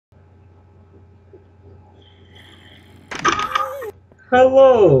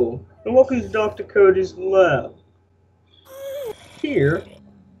Hello, and welcome to DrCody's lab. Here,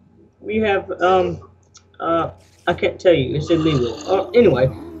 we have, I can't tell you, it's illegal. Anyway,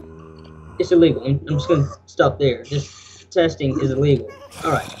 it's illegal. I'm just gonna stop there. This testing is illegal.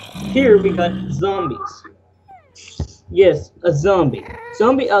 Alright, here we got zombies. Yes, a zombie.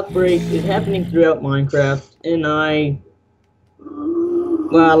 Zombie outbreak is happening throughout Minecraft, and I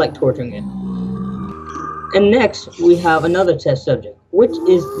like torturing it. And next, we have another test subject, which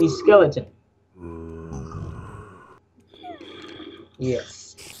is the skeleton.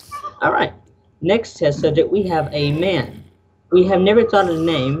 Yes. Alright. Next test subject, we have a man. We have never thought of a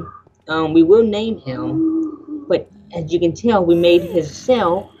name. We will name him, but as you can tell, we made his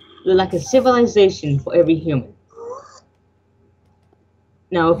cell look like a civilization for every human.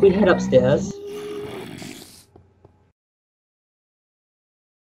 Now, if we head upstairs,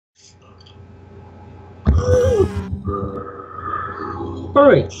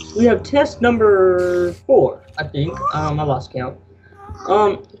 alright, we have test number 4, I think. I lost count.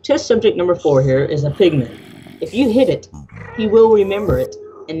 Test subject number 4 here is a pigman. If you hit it, he will remember it,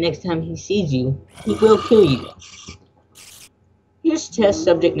 and next time he sees you, he will kill you. Here's test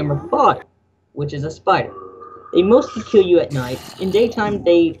subject number 5, which is a spider. They mostly kill you at night. In daytime,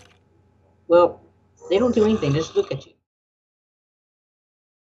 they don't do anything, just look at you.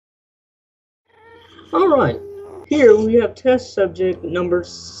 Alright, here we have test subject number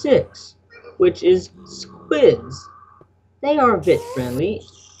 6, which is squids. They are a bit friendly.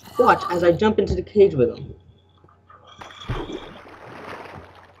 Watch as I jump into the cage with them.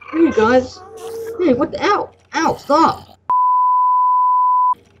 Hey guys. Hey, what the? Ow! Ow, stop!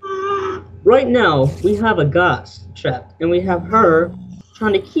 Right now, we have a ghost trapped, and we have her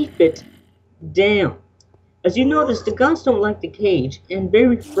trying to keep it down. As you notice, the ghosts don't like the cage, and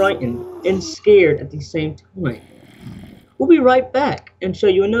very frightened and scared at the same time. We'll be right back and show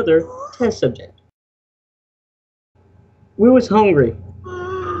you another test subject. We was hungry.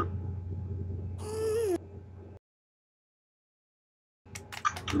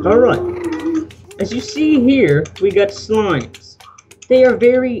 Alright, as you see here, we got slimes. They are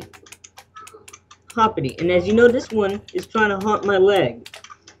very hoppity, and as you know, this one is trying to haunt my leg.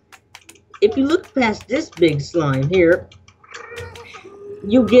 If you look past this big slime here,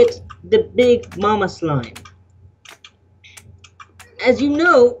 you get the big mama slime. As you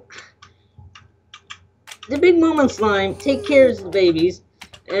know, the big mama slime takes care of the babies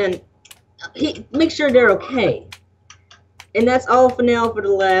and make sure they're okay. And that's all for now for the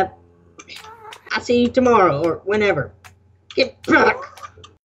lab. I'll see you tomorrow or whenever. Get back!